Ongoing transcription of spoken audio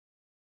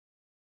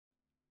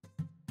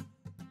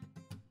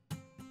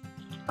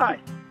Hi,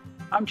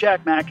 I'm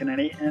Jack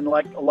McEneny, and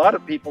like a lot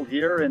of people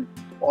here in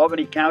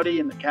Albany County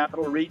in the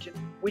Capital Region,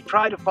 we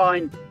try to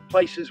find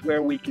places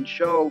where we can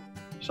show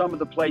some of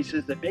the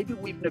places that maybe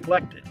we've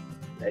neglected.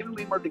 Maybe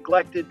we were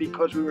neglected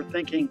because we were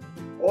thinking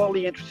all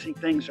the interesting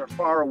things are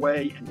far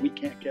away and we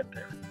can't get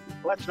there.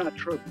 Well, that's not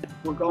true.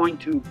 We're going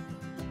to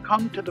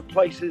come to the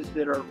places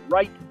that are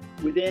right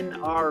within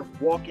our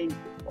walking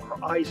or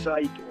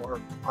eyesight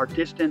or our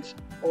distance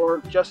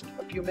or just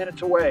a few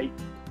minutes away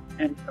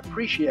and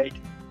appreciate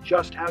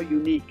just how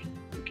unique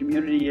the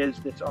community is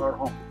that's our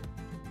home.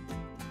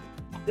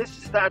 This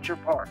is Thatcher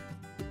Park,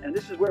 and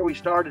this is where we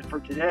started for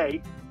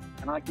today,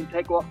 and I can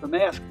take off the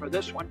mask for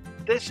this one.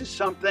 This is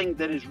something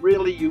that is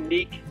really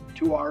unique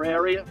to our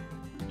area,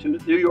 to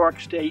New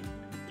York State,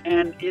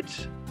 and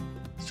it's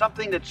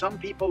something that some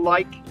people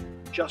like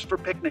just for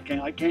picnicking.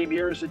 I came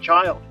here as a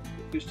child,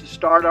 used to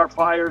start our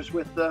fires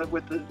with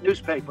the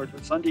newspaper,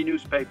 the Sunday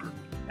newspaper,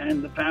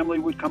 and the family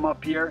would come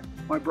up here.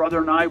 My brother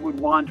and I would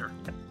wander.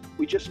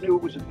 We just knew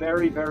it was a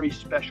very, very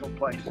special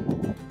place.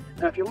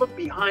 Now, if you look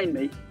behind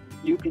me,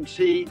 you can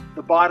see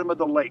the bottom of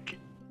the lake.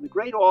 The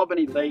Great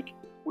Albany Lake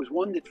was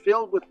one that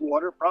filled with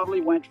water,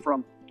 probably went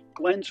from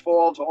Glens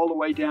Falls all the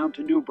way down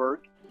to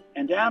Newburgh.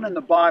 And down in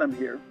the bottom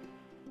here,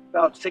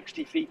 about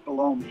 60 feet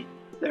below me,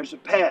 there's a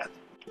path.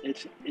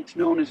 It's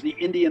known as the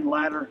Indian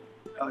Ladder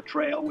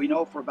Trail. We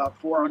know for about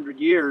 400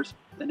 years,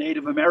 the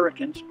Native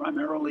Americans,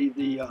 primarily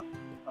the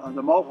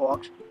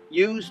Mohawks,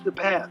 used the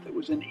path. It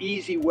was an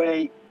easy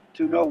way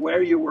to know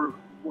where you were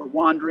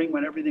wandering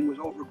when everything was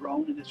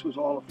overgrown and this was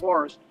all a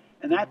forest.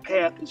 And that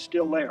path is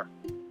still there.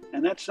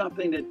 And that's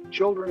something that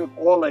children of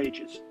all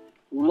ages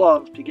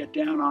love to get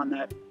down on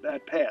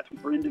that path.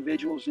 For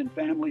individuals and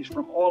families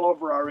from all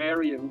over our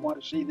area who want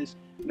to see this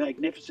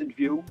magnificent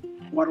view,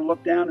 want to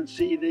look down and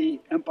see the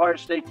Empire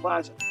State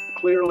Plaza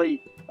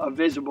clearly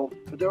visible.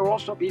 But there are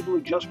also people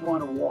who just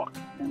want to walk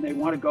and they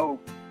want to go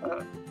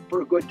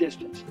for a good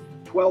distance,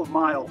 12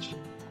 miles.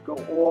 Go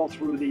all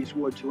through these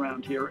woods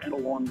around here and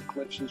along the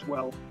cliffs as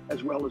well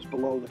as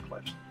below the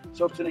cliffs.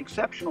 So it's an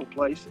exceptional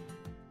place.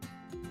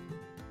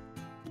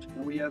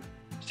 And we have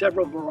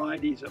several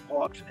varieties of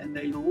hawks, and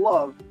they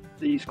love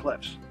these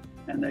cliffs.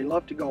 And they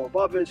love to go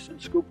above us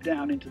and scoop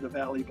down into the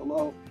valley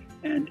below.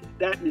 And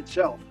that in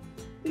itself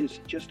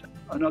is just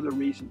another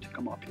reason to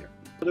come up here.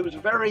 So there was a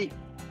very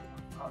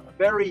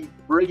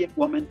brilliant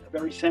woman, a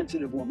very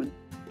sensitive woman.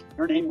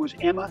 Her name was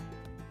Emma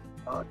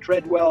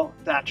Treadwell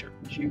Thatcher.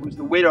 She was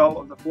the widow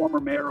of the former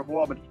mayor of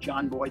Albany,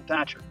 John Boyd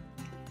Thatcher.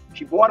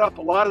 She bought up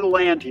a lot of the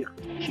land here.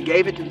 She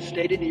gave it to the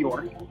state of New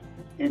York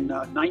in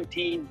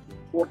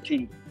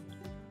 1914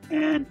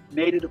 and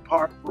made it a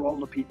park for all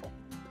the people.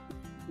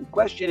 The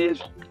question is,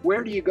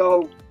 where do you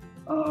go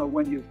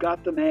when you've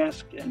got the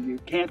mask and you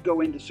can't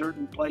go into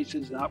certain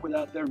places, not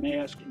without their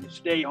mask, and you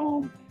stay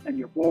home and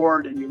you're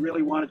bored and you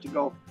really want it to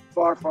go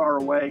far, far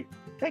away?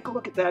 Take a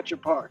look at Thatcher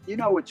Park. You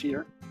know it's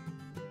here.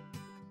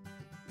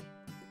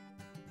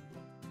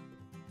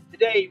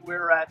 Today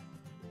we're at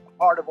a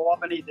part of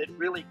Albany that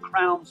really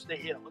crowns the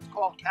hill. It's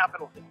called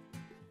Capitol Hill,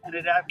 and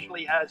it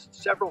actually has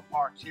several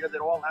parks here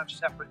that all have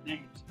separate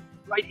names.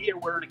 Right here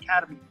we're in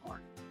Academy Park,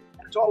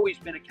 and it's always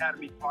been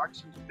Academy Park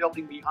since the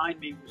building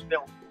behind me was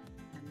built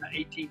in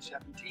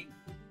 1817,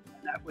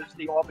 and that was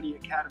the Albany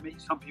Academy.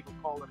 Some people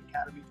call it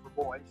Academy for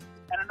Boys,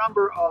 and a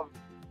number of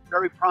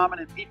very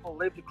prominent people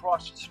lived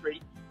across the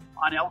street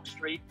on Elk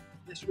Street.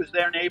 This was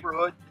their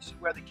neighborhood. This is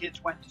where the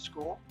kids went to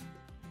school.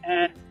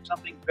 And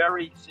something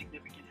very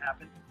significant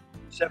happened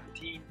in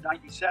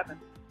 1797,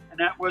 and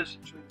that was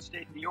the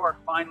state of New York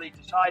finally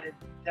decided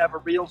to have a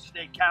real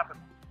state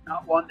capital,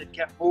 not one that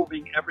kept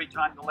moving every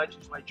time the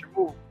legislature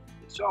moved.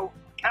 And so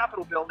the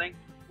Capitol building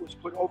was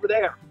put over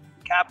there.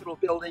 The Capitol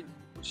building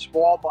was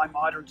small by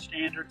modern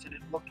standards, and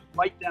it looked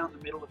right down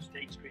the middle of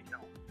State Street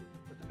Hill.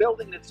 But the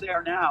building that's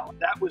there now,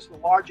 that was the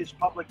largest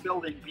public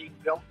building being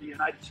built in the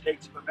United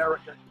States of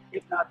America,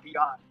 if not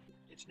beyond.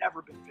 It's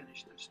never been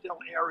finished. There's still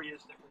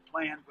areas that were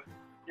planned but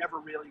never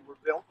really were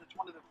built. It's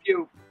one of the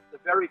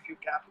very few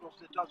capitals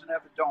that doesn't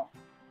have a dome.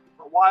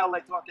 For a while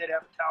they thought they'd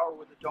have a tower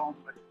with a dome,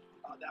 but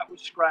that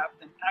was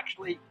scrapped, and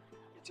actually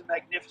it's a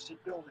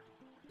magnificent building.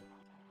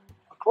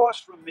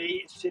 Across from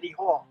me is City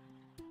Hall.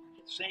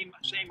 Same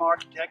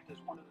architect as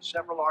one of the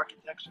several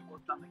architects that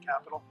worked on the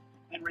Capitol,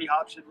 Henry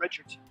Hobson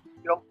Richardson,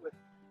 built with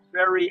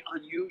very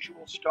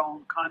unusual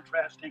stone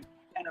contrasting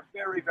and a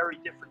very, very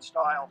different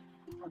style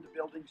from the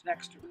buildings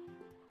next to it.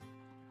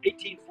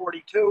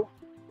 1842,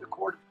 the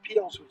Court of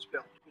Appeals was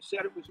built. It was said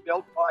it was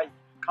built by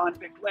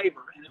convict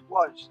labor, and it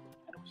was.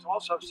 And it was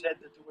also said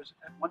that there was,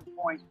 at one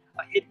point,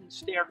 a hidden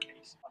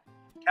staircase.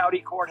 The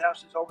county courthouse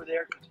is over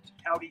there because it's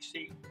a county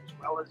seat, as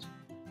well as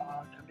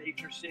a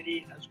major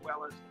city, as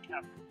well as the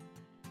capital.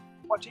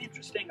 What's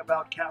interesting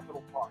about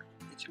Capitol Park,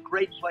 it's a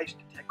great place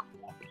to take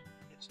a walk.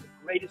 It's the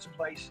greatest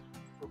place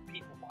for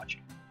people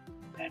watching.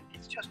 And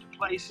it's just a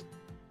place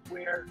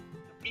where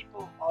the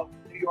people of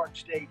New York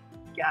State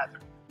gather.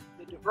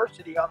 The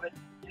diversity of it,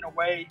 in a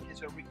way,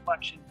 is a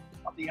reflection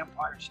of the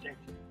Empire State.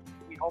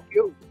 We hope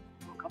you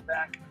will come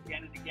back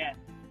again and again.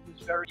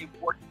 This very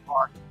important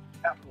park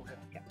Capitol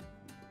Hill.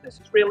 This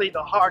is really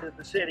the heart of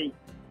the city.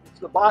 It's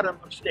the bottom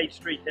of State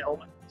Street Hill.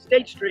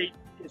 State Street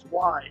is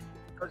wide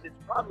because it's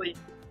probably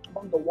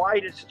among the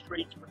widest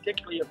streets,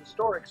 particularly of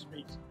historic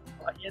streets,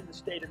 in the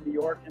state of New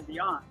York and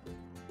beyond.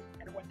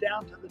 And it went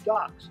down to the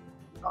docks.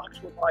 The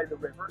docks were by the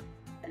river,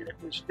 and it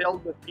was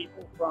filled with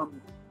people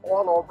from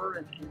all over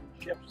and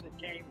ships that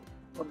came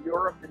from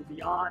Europe and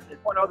beyond. And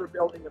one other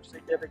building of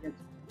significance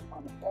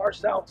on the far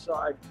south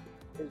side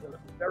is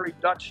a very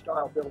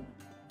Dutch-style building.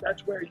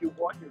 That's where you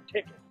bought your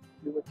ticket.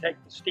 You would take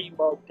the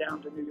steamboat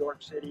down to New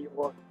York City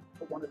or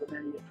to one of the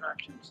many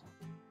attractions.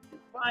 And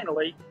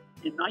finally,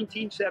 in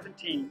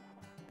 1917,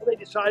 they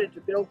decided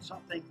to build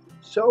something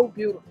so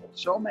beautiful,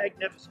 so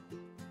magnificent,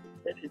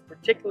 that it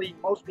particularly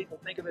most people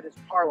think of it as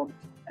Parliament.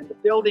 And the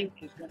building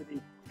is going to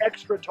be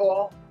extra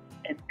tall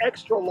and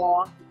extra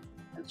long.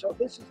 And so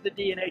this is the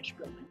D&H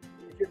building.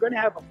 If you're going to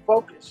have a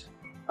focus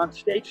on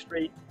State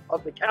Street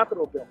of the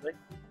Capitol building,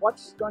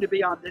 what's going to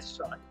be on this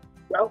side?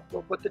 Well,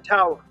 we'll put the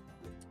tower.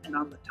 And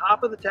on the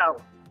top of the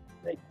tower,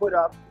 they put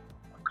up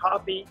a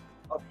copy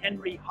of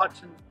Henry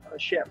Hudson's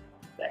ship,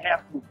 the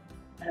Half Moon.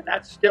 And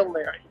that's still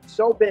there. It's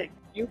so big,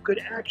 you could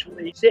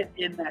actually sit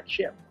in that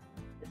ship.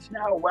 It's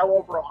now well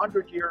over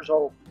 100 years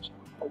old. It's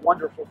a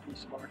wonderful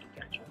piece of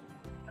architecture.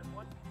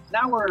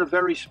 Now we're in a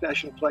very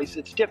special place.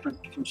 It's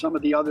different from some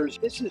of the others.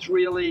 This is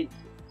really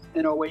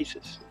an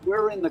oasis.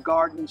 We're in the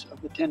gardens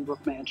of the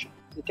Tenbrook Mansion.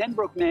 The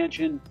Tenbrook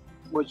Mansion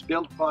was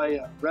built by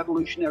a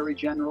Revolutionary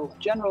general,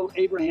 General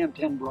Abraham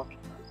Tenbrook.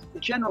 The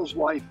general's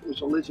wife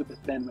was Elizabeth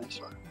Van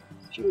Rensselaer.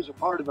 She was a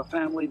part of a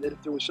family that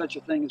if there was such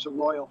a thing as a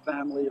royal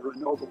family or a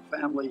noble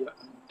family in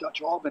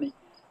Dutch Albany,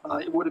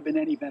 it would have been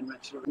any Van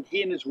Rensselaer. And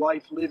he and his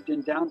wife lived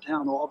in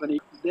downtown Albany.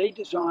 They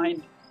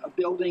designed a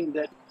building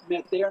that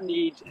met their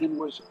needs and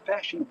was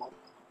fashionable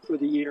for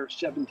the year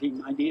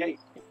 1798.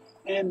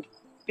 And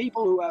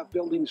people who have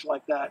buildings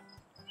like that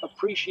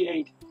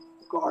appreciate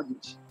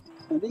gardens.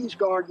 And these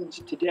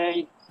gardens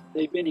today,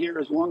 they've been here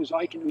as long as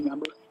I can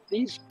remember.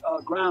 These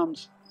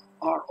grounds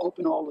are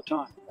open all the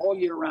time. All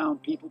year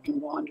round, people can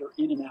wander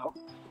in and out.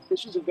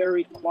 This is a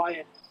very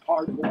quiet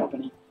part of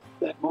Albany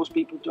that most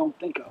people don't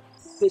think of.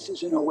 This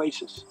is an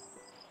oasis.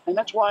 And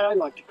that's why I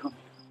like to come here.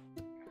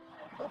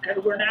 Okay,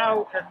 we're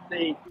now at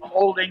the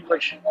Old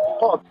English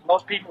pub.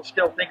 Most people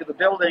still think of the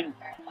building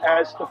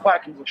as the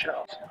Quackenbush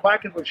House. The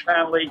Quackenbush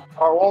family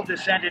are all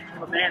descended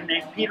from a man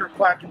named Peter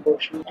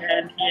Quackenbush,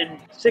 and in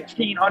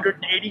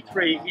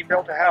 1683 he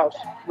built a house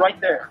right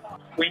there.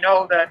 We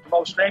know that the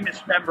most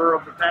famous member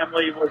of the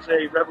family was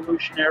a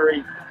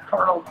revolutionary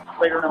colonel,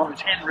 later known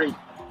as Henry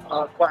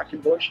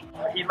Quackenbush.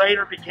 He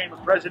later became a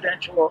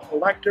presidential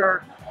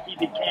elector. He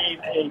became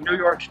a New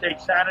York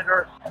State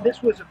senator. And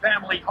this was a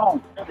family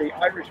home. The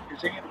Irish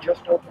Museum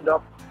just opened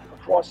up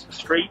across the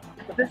street.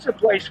 But this is a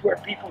place where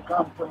people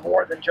come for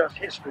more than just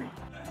history.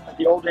 At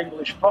the Old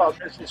English pub,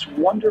 there's this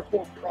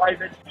wonderful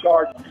private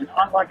garden. And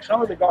unlike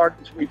some of the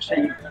gardens we've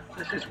seen,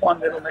 this is one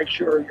that'll make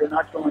sure you're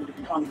not going to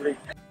be hungry.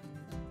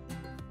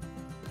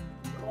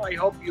 Well, I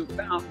hope you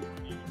found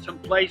some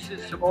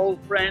places, some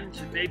old friends,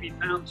 and maybe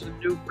found some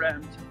new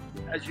friends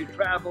as you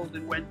traveled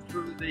and went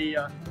through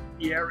the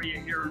area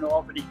here in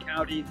Albany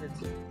County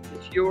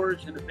that's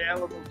yours and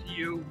available to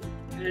you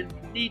and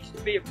needs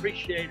to be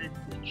appreciated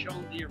and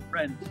shown to your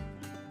friends.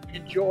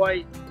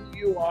 Enjoy who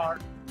you are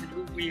and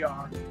who we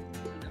are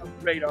and how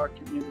great our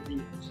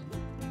community is.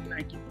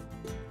 Thank you.